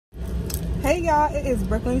Hey y'all, it is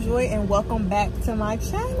Brooklyn Joy and welcome back to my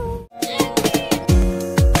channel.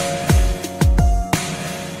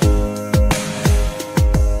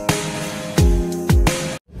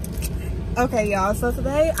 Okay y'all, so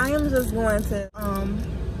today I am just going to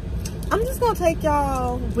I'm just gonna take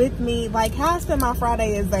y'all with me, like how I spent my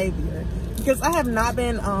Friday at Xavier, because I have not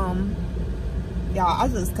been y'all, I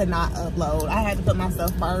just could not upload. I had to put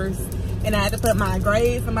myself first, and I had to put my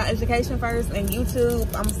grades and my education first, and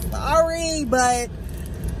YouTube, I'm sorry, but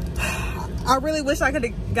I really wish I could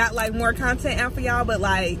have got like more content out for y'all, but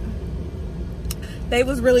like they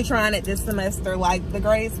was really trying it this semester. Like the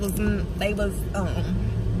grades was, they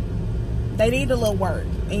need a little work,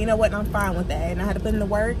 and you know what, I'm fine with that, and I had to put in the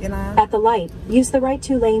work. And at the light, use the right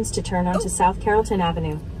 2 lanes to turn onto South Carrollton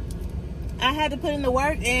Avenue. I had to put in the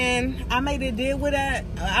work, and I made it did what I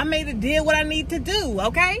need to do.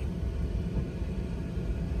 Okay,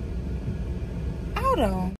 hold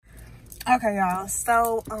on. Okay y'all,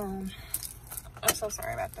 so I'm so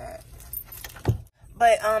sorry about that,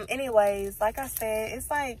 but anyways, like I said, it's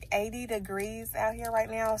like 80 degrees out here right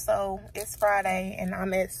now. So it's Friday and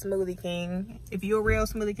I'm at Smoothie King. If you're a real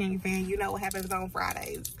Smoothie King fan, you know what happens on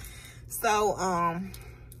Fridays. So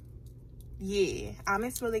yeah, I'm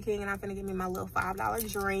at Smoothie King and I'm gonna get me my little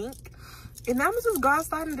 $5 drink, and I'm just go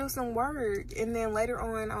outside and do some work, and then later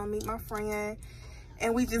on I'll meet my friend,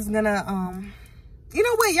 and we just gonna you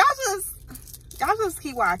know what, y'all just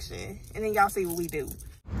keep watching and then y'all see what we do.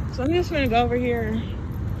 So I'm just gonna go over here,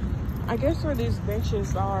 I guess where these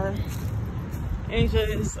benches are, and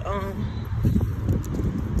just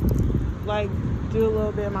like do a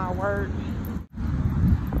little bit of my work.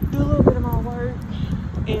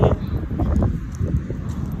 And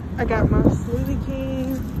I got my Smoothie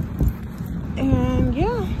King, and yeah,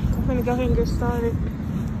 I'm gonna go ahead and get started.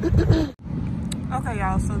 Okay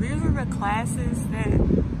y'all, so these are the classes that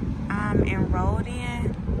I'm enrolled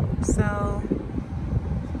in. So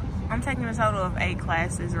I'm taking a total of 8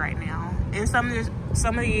 classes right now, and some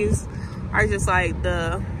of these are just like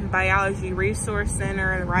the biology resource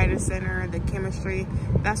center, the writing center, the chemistry.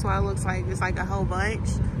 That's why it looks like it's like a whole bunch.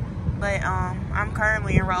 But I'm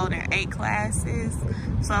currently enrolled in 8 classes.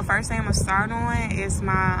 So the first thing I'm gonna start on is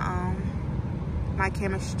my my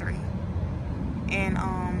chemistry. And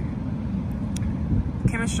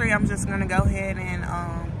chemistry, I'm just gonna go ahead and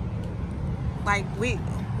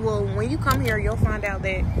when you come here, you'll find out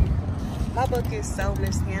that my book is so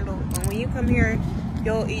mishandled. But when you come here,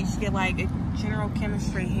 you'll each get like a general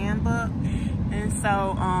chemistry handbook, and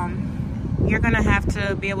so you're gonna have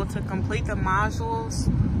to be able to complete the modules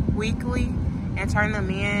weekly and turn them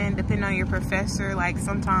in, depending on your professor. Like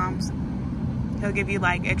sometimes he'll give you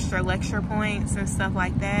like extra lecture points and stuff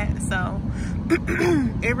like that. So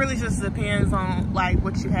it really just depends on like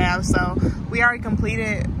what you have. So we already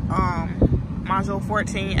completed module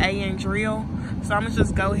 14A in drill. So I'm gonna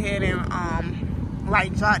just go ahead and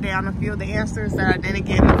like jot down a few of the answers that I didn't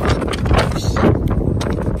get in the book.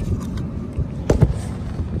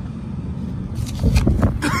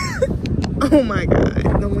 Oh my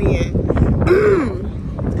God, the wind.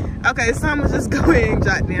 Okay, so I'm gonna just go ahead and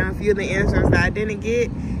jot down a few of the answers that I didn't get,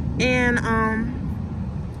 and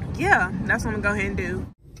yeah, that's what I'm gonna go ahead and do.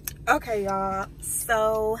 Okay y'all,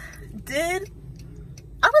 so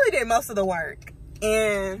I really did most of the work,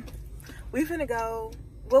 and we finna go,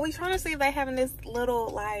 well, we trying to see if they having this little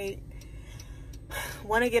like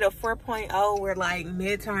want to get a 4.0 where like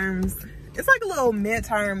midterms, it's like a little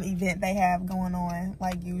midterm event they have going on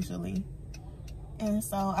like usually. And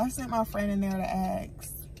so I sent my friend in there to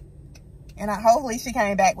ask, and hopefully she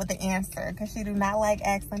came back with the answer, because she do not like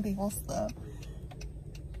asking people stuff.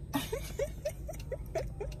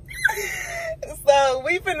 So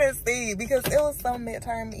we finna see, because it was some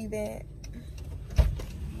midterm event.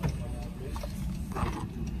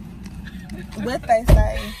 What they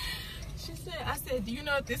say? She said, I said, do you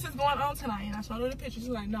know if this is going on tonight? And I showed her the picture. She's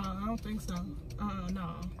like, no, I don't think so.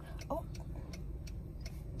 No. Oh.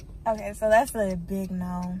 Okay, so that's a big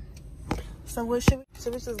no. So what should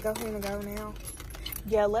we just go ahead and go now?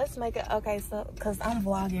 Yeah, let's make it. Okay, so because I'm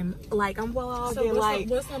vlogging, So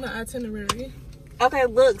what's on the itinerary? Okay,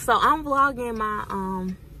 look, so I'm vlogging my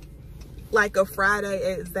like a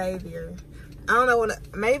Friday at Xavier. I don't know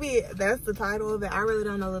maybe that's the title of it. I really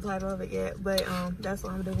don't know the title of it yet, but that's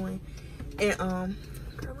what I'm doing. And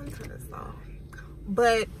girl, let me turn this off.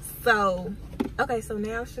 But so okay, so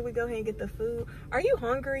now should we go ahead and get the food? Are you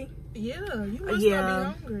hungry? Yeah, you must not be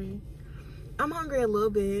hungry. I'm hungry a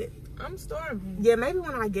little bit. I'm starving. Yeah, maybe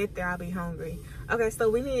when I get there I'll be hungry. Okay, so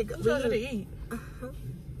we need to eat.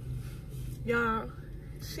 Y'all,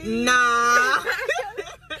 nah.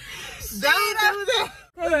 Don't do that.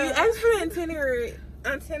 Hey, you asked for the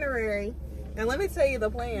itinerary, and let me tell you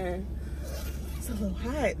the plan. It's a little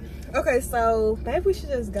hot. Okay, so maybe we should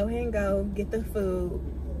just go ahead and go get the food.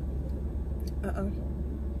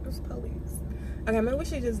 There's police. Okay, maybe we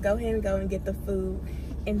should just go ahead and go and get the food,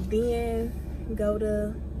 and then go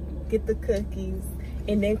to get the cookies,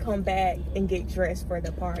 and then come back and get dressed for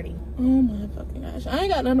the party. Oh my fucking gosh. I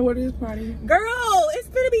ain't got nothing to wear to this party. Girl, it's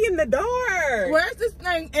gonna be in the dark. Where's this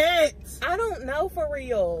thing at? I don't know for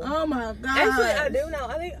real. Oh my god. Actually, I do know.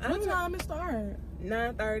 What time it start?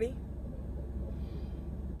 9:30.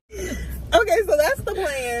 Okay, so that's the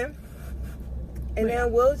plan. And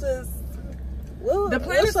then we'll the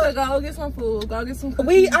plan is to go get some food, go get some cookies.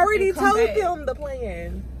 We already told them the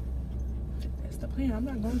plan. That's the plan. I'm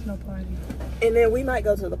not going to no party. And then we might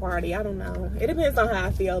go to the party. I don't know. It depends on how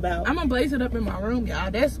I feel about. I'm gonna blaze it up in my room,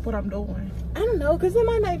 y'all. That's what I'm doing. I don't know, because it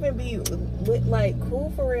might not even be like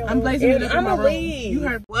cool for real. I'm blazing it up in my room. Leave. You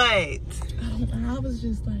heard what? I was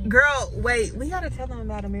just like, girl, wait, we gotta tell them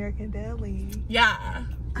about American Deli. Yeah.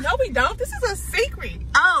 No, we don't. This is a secret.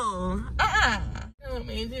 Oh. No,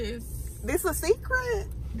 man, this a secret?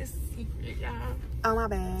 This is a secret, y'all. Oh, my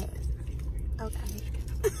bad. Okay.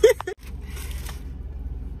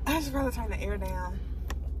 I should probably turn the air down.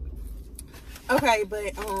 Okay,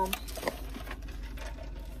 but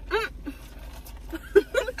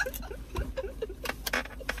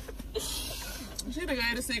she done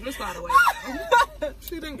gave the secret spot away.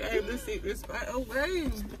 She done gave the secret spot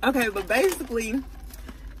away. Okay, but basically,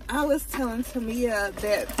 I was telling Tamia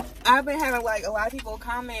that I've been having like a lot of people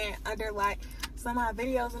comment under like some of my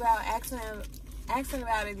videos about asking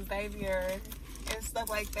about Xavier and stuff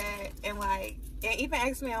like that, and like, and even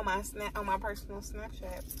ask me on my personal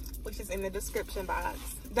Snapchat, which is in the description box.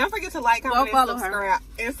 Don't forget to like, comment,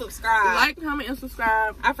 and subscribe. Like, comment, and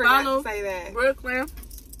subscribe. I forgot to say that. Brooklyn.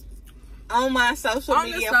 On my social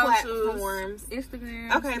media platforms.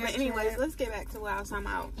 Instagram. Okay, Snapchat. But anyways, let's get back to what I was talking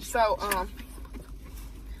about. So,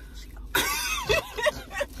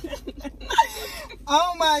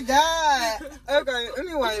 oh my god. Okay,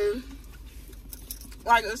 anyways,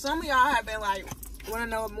 like, some of y'all have been like want to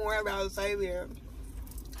know more about Xavier.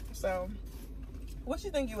 So, what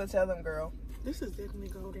you think you would tell them, girl? This is definitely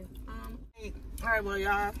golden. All right, well,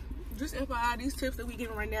 y'all, just FYI, these tips that we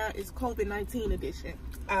getting right now is COVID-19 edition.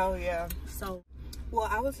 Oh yeah. So, well,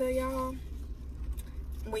 I would say, y'all,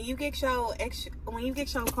 when you get your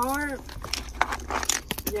card,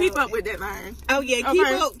 keep up with that line. Oh yeah,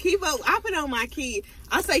 keep up. I put on my key.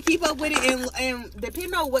 I say keep up with it, and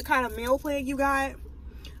depending on what kind of meal plan you got,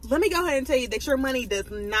 let me go ahead and tell you that your money does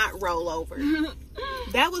not roll over.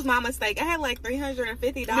 That was my mistake. I had like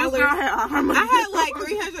 $350. I had like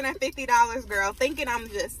 $350, girl, thinking I'm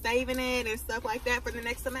just saving it and stuff like that for the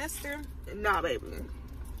next semester. Nah, baby.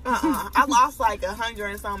 I lost like $100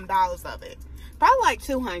 and some of it. Probably like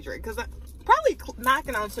 200, because probably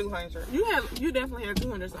knocking on 200. You definitely had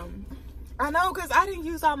 200 something. I know, because I didn't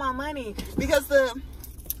use all my money, because the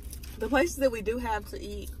places that we do have to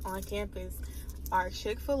eat on campus are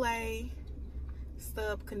Chick-fil-A,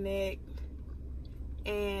 Stub Connect,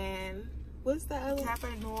 and what's the other?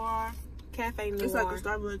 Cafe Noir. It's like a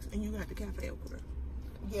Starbucks, and you got the cafe over there.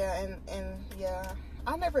 Yeah, and yeah,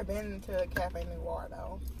 I've never been to Cafe Noir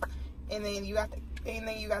though. And then you got the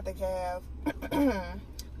Cav.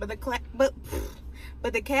 but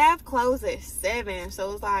the Cav closed at 7,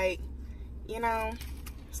 so it's like, you know,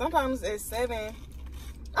 sometimes at 7.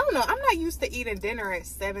 I don't know. I'm not used to eating dinner at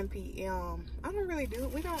 7 p.m. I don't really do.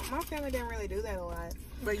 My family didn't really do that a lot.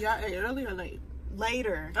 But y'all ate early or late?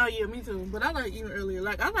 Later. Oh yeah, me too. But I like eating earlier.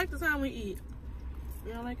 Like, I like the time we eat.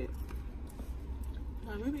 You don't like it?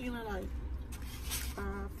 Like, we be eating like 5,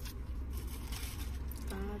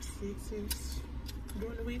 6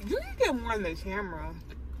 during the week. You need to get more on the camera.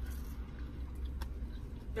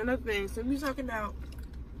 Another thing, so we talking about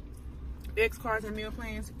X cards and meal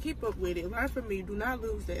plans, keep up with it. Learn from me. Do not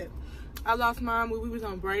lose that. I lost mine when we was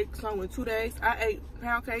on break. So in 2 days, I ate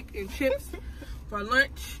pound cake and chips for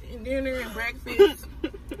lunch and dinner and breakfast.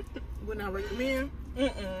 Would not recommend.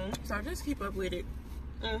 So just keep up with it.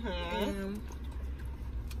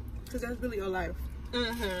 Because that's really your life.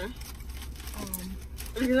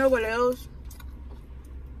 You know what else?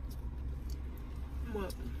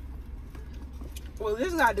 What? Well,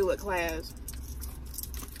 this got to do with class.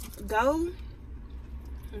 I'm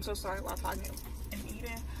so sorry while talking and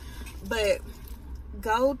eating, but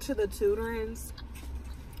go to the tutorings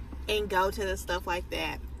and go to the stuff like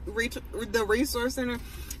that, the resource center.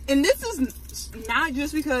 And this is not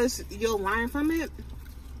just because you'll learn from it,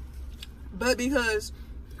 but because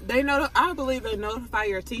I believe they notify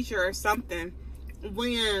your teacher or something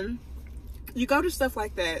when you go to stuff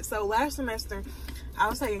like that. So last semester, I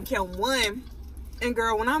was taking Chem 1, and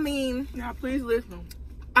girl, when I mean, now please listen.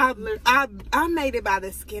 I made it by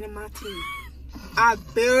the skin of my teeth. I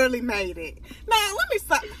barely made it. Man, let me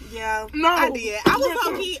stop. Yeah, No, I did. I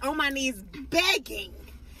was on my knees begging,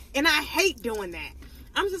 and I hate doing that.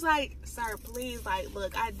 I'm just like, sir, please, like,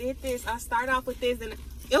 look, I did this. I started off with this, and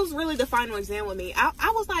it was really the final exam with me.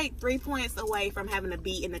 I was like 3 points away from having a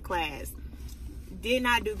B in the class. Did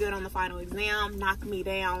not do good on the final exam. Knocked me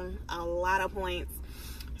down a lot of points.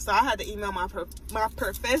 So I had to email my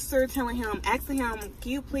professor, asking him,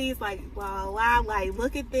 can you please, like, blah, blah, like,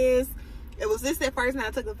 look at this. It was this at first, and I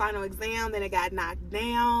took the final exam, then it got knocked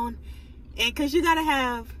down. And because you gotta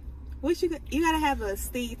have, you gotta have a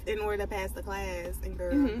C in order to pass the class. And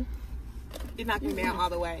girl, it knocked me down all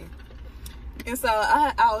the way. And so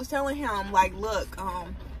I was telling him, like, look,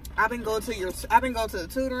 I've been going to the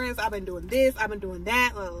tutorings, I've been doing this, I've been doing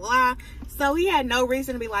that, blah, blah, blah. So he had no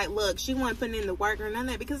reason to be like, look, she wasn't putting in the work or none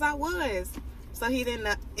of that, because I was. So he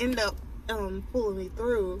didn't end up pulling me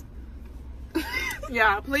through.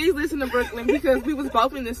 Yeah, please listen to Brooklyn, because we was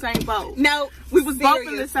both in the same boat. No, we was both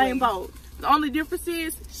in the same boat. The only difference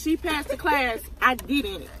is she passed the class, I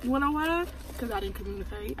didn't. You wanna know why? Because I didn't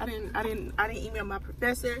communicate. I didn't email my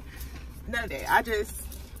professor. None of that. I just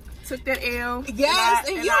took that L. Yes,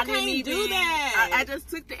 and you can't do that. I just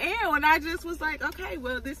took the L, and I just was like, okay,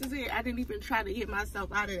 well, this is it. I didn't even try to get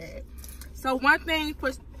myself out of that. So one thing,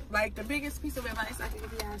 like, the biggest piece of advice I can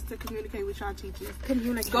give you guys is to communicate with y'all teachers.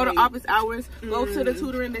 Communicate. Go to office hours. Go to the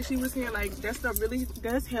tutoring that she was here. Like, that stuff really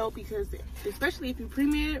does help, because especially if you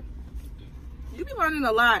pre-med, you be learning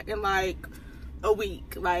a lot in like a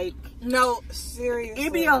week. Like, no, seriously,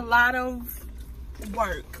 it be a lot of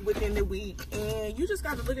work within the week, and you just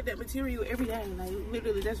got to look at that material every day. Like,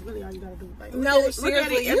 literally, that's really all you got to do. Like, no,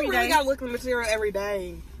 seriously, you really got to look at the material every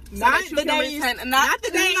day. Not the days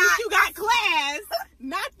you got class.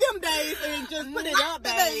 Not them days and just put it up,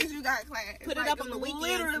 babe. You got class. Put it up on the weekends.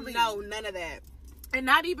 Literally. No, none of that. And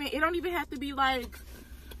it don't even have to be like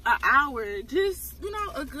an hour. Just, you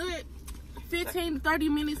know, a good 15 to 30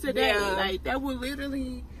 minutes a day. Yeah. Like, that will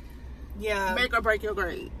literally make or break your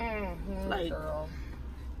grade. Like, girl.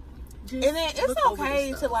 And then it's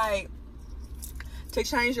okay to, like, to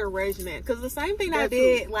change your regimen, because the same thing I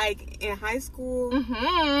did like in high school,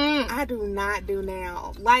 I do not do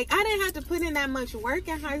now. Like, I didn't have to put in that much work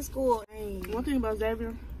in high school. Dang. One thing about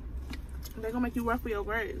Xavier, they're gonna make you work for your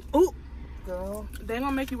grade. Ooh, girl, they're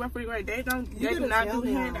gonna make you work for your grade. They do not do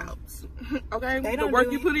handouts. Okay, the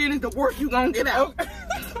work you put in is the work you gonna get out.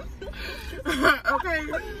 Okay,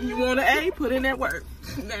 you want an A, put in that work.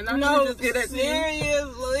 No, just get that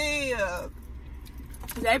seriously.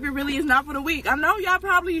 Xavier really is not for the weak. I know y'all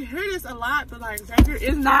probably hear this a lot, but like, Xavier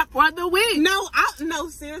is not for the weak. No,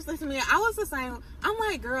 seriously, to me, I was the same. I'm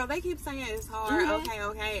like, girl, they keep saying it's hard.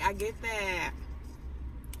 Okay, I get that.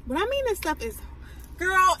 But I mean, this stuff is,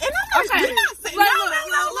 girl, and I'm not, you're not saying,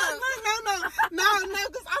 no,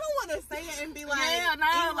 because I don't want to say it and be like,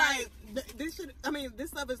 this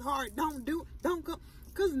stuff is hard. Don't go,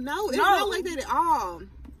 because no, it's not like that at all.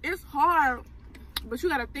 It's hard, but you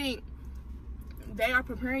got to think, they are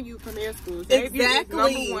preparing you for med school. Xavier is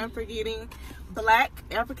number one for getting Black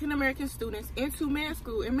African-American students into med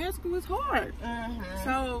school. And med school is hard.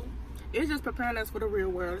 So it's just preparing us for the real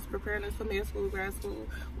world. It's preparing us for med school, grad school.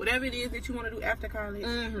 Whatever it is that you want to do after college,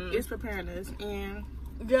 it's preparing us. And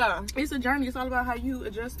yeah, it's a journey. It's all about how you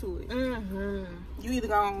adjust to it. You either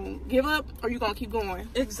gonna give up or you gonna keep going.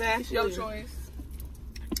 Exactly. It's your choice.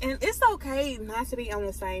 And it's okay not to be on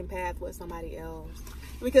the same path with somebody else.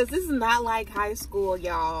 Because this is not like high school,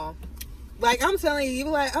 y'all. Like, I'm telling you, you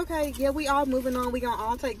be like, okay, yeah, we all moving on. We gonna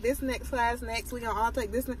all take this next class next. We gonna all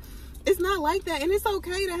take this. It's not like that. And it's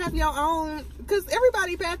okay to have your own, because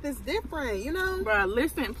everybody's path is different, you know? Bro,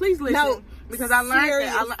 listen. Please listen. No, because I learned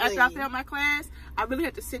that after I failed my class, I really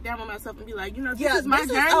had to sit down with myself and be like, you know, this is my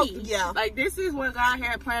journey. Like, this is what God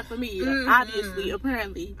had planned for me, obviously,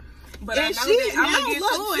 apparently. But and I know that I'm going to get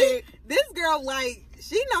through it. This girl, like,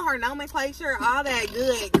 she know her nomenclature, all that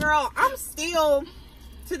good. Girl, I'm still,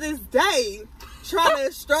 to this day, trying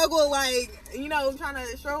to struggle, like, you know, trying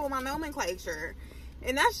to struggle with my nomenclature.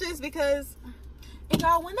 And that's just because,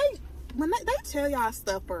 y'all, when they tell y'all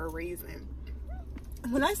stuff for a reason.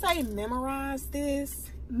 When they say memorize this,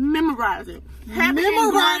 memorize it.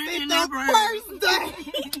 Memorize it the first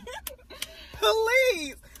day.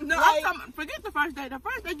 Please. No, like, forget the first day. The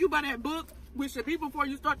first day you buy that book, which should be before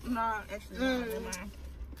you start. Nah, actually, never mind.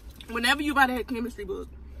 Whenever you buy that chemistry book,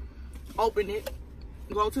 open it,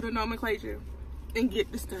 go to the nomenclature, and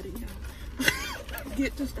get the study done.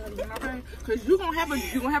 get to studying, okay? Because you're gonna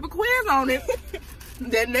have a quiz on it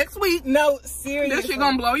that next week. No, seriously. This shit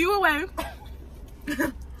gonna blow you away.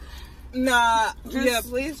 Nah, yeah,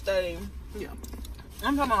 please study. Yeah.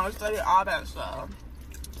 I'm talking about study all that stuff.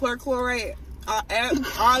 Chlorate, all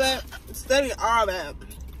that. Study all that.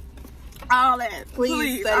 All that.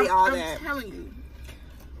 Please study all that. I'm telling you.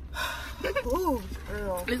 Ooh,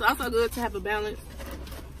 girl. It's also good to have a balance.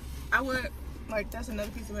 I would, like, that's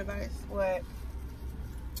another piece of advice. What?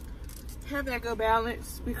 Have that good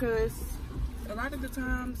balance, because a lot of the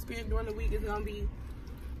time spent during the week is gonna be,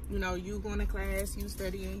 you know, you going to class, you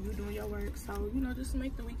studying, you doing your work. So, you know, just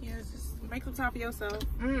make the weekends, just make some time for yourself.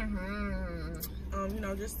 You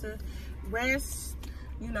know, just to rest,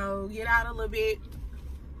 you know, get out a little bit.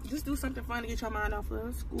 Just do something fun to get your mind off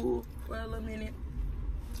of school for a little minute.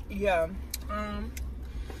 Yeah.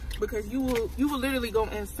 Because you will literally go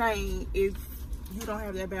insane if you don't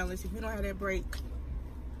have that balance, if you don't have that break.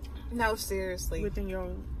 No, seriously. Within your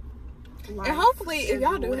life. And hopefully, if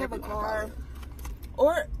y'all do have a car,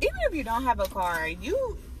 or even if you don't have a car,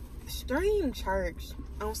 you stream church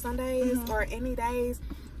on Sundays or any days,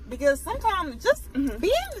 because sometimes just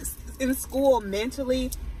being in school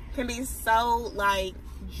mentally can be so, like,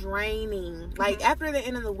 draining. Like, after the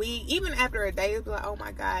end of the week, even after a day, it's like, oh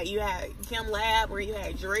my God, you had chem lab or you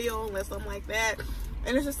had drill or something like that.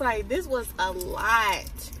 And it's just like, this was a lot.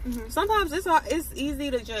 Sometimes it's easy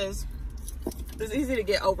to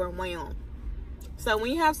get overwhelmed. So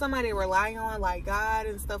when you have somebody to rely on, like God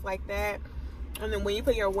and stuff like that, and then when you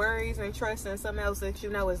put your worries and trust in something else that you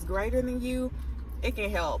know is greater than you, it can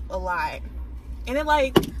help a lot. And it,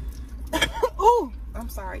 like, oh, I'm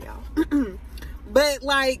sorry, y'all. But,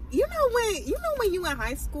 like, you know when you in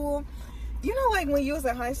high school, you know, like, when you was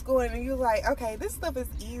in high school and you like, okay, this stuff is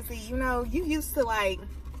easy. You know, you used to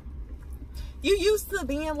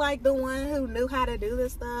being, like, the one who knew how to do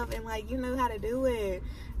this stuff, and, like, you knew how to do it.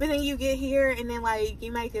 But then you get here and then, like,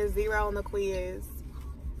 you make a 0 on the quiz.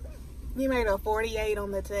 You made a 48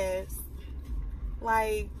 on the test.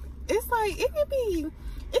 Like, it's like, it can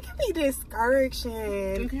be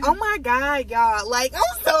discouraging. Oh my God, y'all. Like,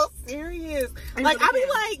 I'm so serious. Like, I be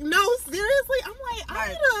like, no, seriously. I'm like,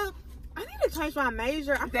 I need to change my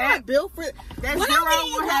major. I'm not built for that. Zero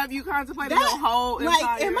will have you contemplating your whole entire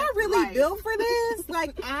like, am I really life. built for this?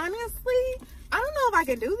 Like, honestly, I don't know if I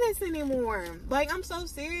can do this anymore. Like, I'm so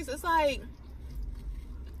serious. It's like,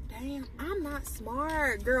 damn, I'm not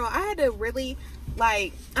smart, girl. I had to really,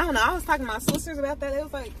 like, I don't know. I was talking to my sisters about that. It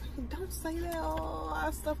was like, don't say that,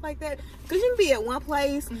 all stuff like that. Because you can be at one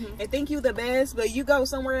place and think you the best, but you go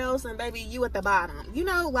somewhere else and baby, you at the bottom. You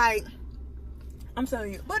know, like, I'm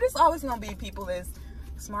telling you. But it's always going to be people that's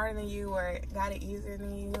smarter than you or got it easier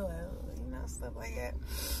than you or, you know, stuff like that.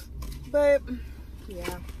 But,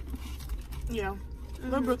 yeah. Yeah.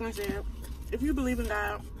 What Brooklyn said, if you believe in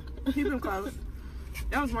God, keep him close.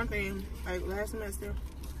 That was one thing, like, last semester.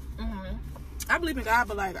 I believe in God,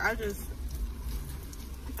 but, like,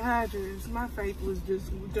 my faith was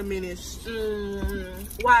just diminished.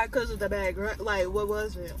 Why? Because of the background? Like, what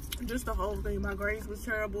was it? Just the whole thing. My grades was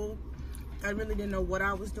terrible. I really didn't know what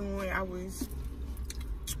I was doing. I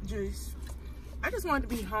just wanted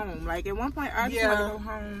to be home. Like, at one point, I just wanted to go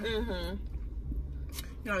home.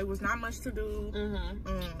 You know, it was not much to do.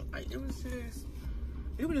 Like, it was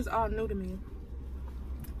just all new to me.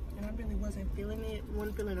 And I really wasn't feeling it.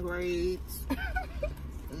 Wasn't feeling the grades.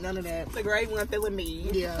 None of that. The grade wasn't feeling me.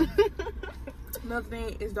 Yeah. Another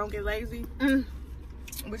thing is don't get lazy.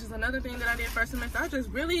 Which is another thing that I did first semester. I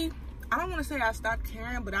don't want to say I stopped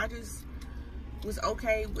caring, but I just was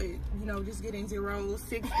okay with, you know, just getting 0s,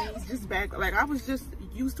 60s, just back. Like, I was just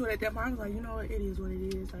used to it at that point. I was like, you know what, it is what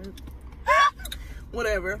it is. Like,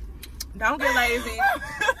 whatever. Don't get lazy.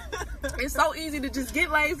 It's so easy to just get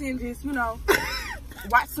lazy and just, you know,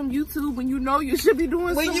 watch some YouTube when you know you should be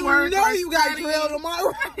doing some work. When you know you got drilled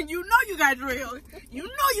tomorrow. You know you got drilled. You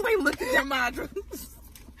know you ain't looking at modules.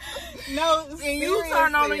 No, and you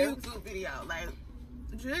turn on a YouTube video. Like,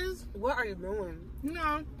 just, what are you doing? You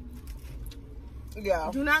know. Yeah.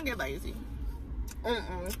 Do not get lazy.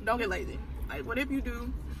 Don't get lazy. Like, whatever you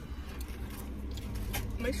do,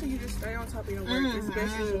 make sure you just stay on top of your work as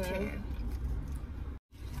best as you can.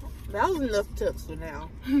 That was enough tips for now.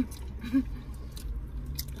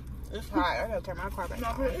 It's hot. I gotta turn my car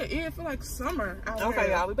back on. It feel like summer out Okay,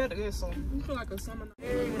 here. y'all, we better get some. You feel like a summer.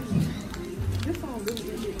 This song really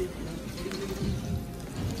is different.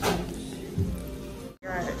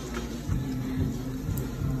 Right.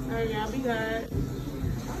 Alright, y'all, we got.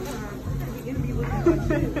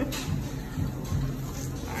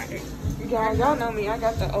 Alright. Y'all know me. I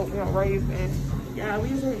got the oatmeal raisin. Yeah,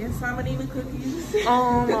 we was eating salmonella cookies.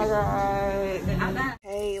 Oh my god.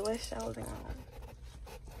 Hey, let's show them.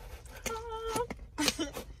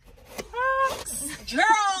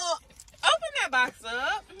 Girl, open that box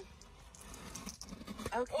up.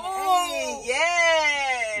 Okay. Oh,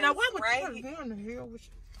 yes. Now, what would right? you on the hill?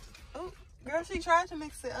 Oh, girl, she tried to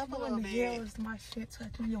mix it up a little the bit. hell is my shit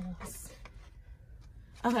touching yours?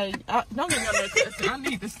 Okay, don't get me on that cussing. I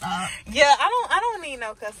need to stop. Yeah, I don't need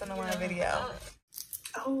no cussing on my video.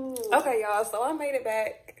 Oh. Okay, y'all. So I made it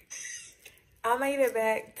back. I made it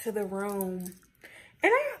back to the room,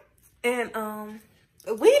 and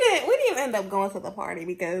we didn't end up going to the party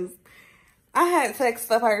because I had texted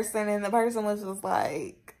the person and the person was just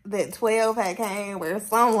like that 12 had came or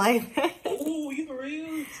something like that. Oh, you for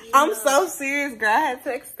real? Yeah. I'm so serious, girl. I had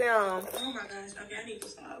texted them. Oh my gosh. Okay, I need to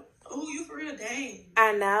stop. Oh, you for real? Dang.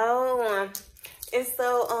 I know. And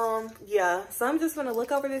so, yeah. So I'm just gonna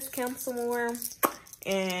look over this camp some more.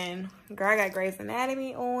 And girl, I got Grey's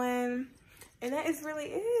Anatomy on. And that is really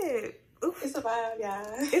it. Oof. It's a vibe, y'all.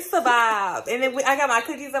 It's a vibe. And then I got my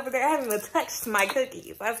cookies over there. I haven't even touched my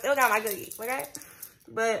cookies. I still got my cookies, okay?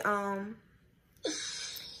 But,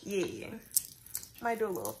 yeah. Might do a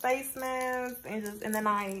little face mask and just in the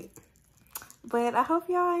night. But I hope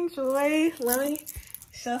y'all enjoy. Let me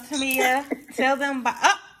show Tamia. Tell them by,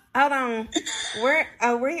 oh, hold on. Where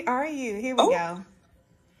are you? Here we go.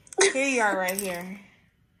 Here you are right here.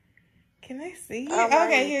 Can they see you?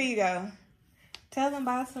 Okay, here you go. Tell them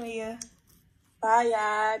bye, Tamia. Bye,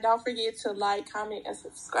 y'all. Don't forget to like, comment, and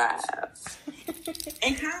subscribe.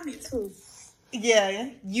 And comment, too. Yeah,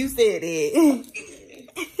 you said it.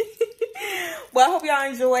 Well, I hope y'all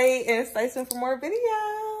enjoy and stay tuned for more videos.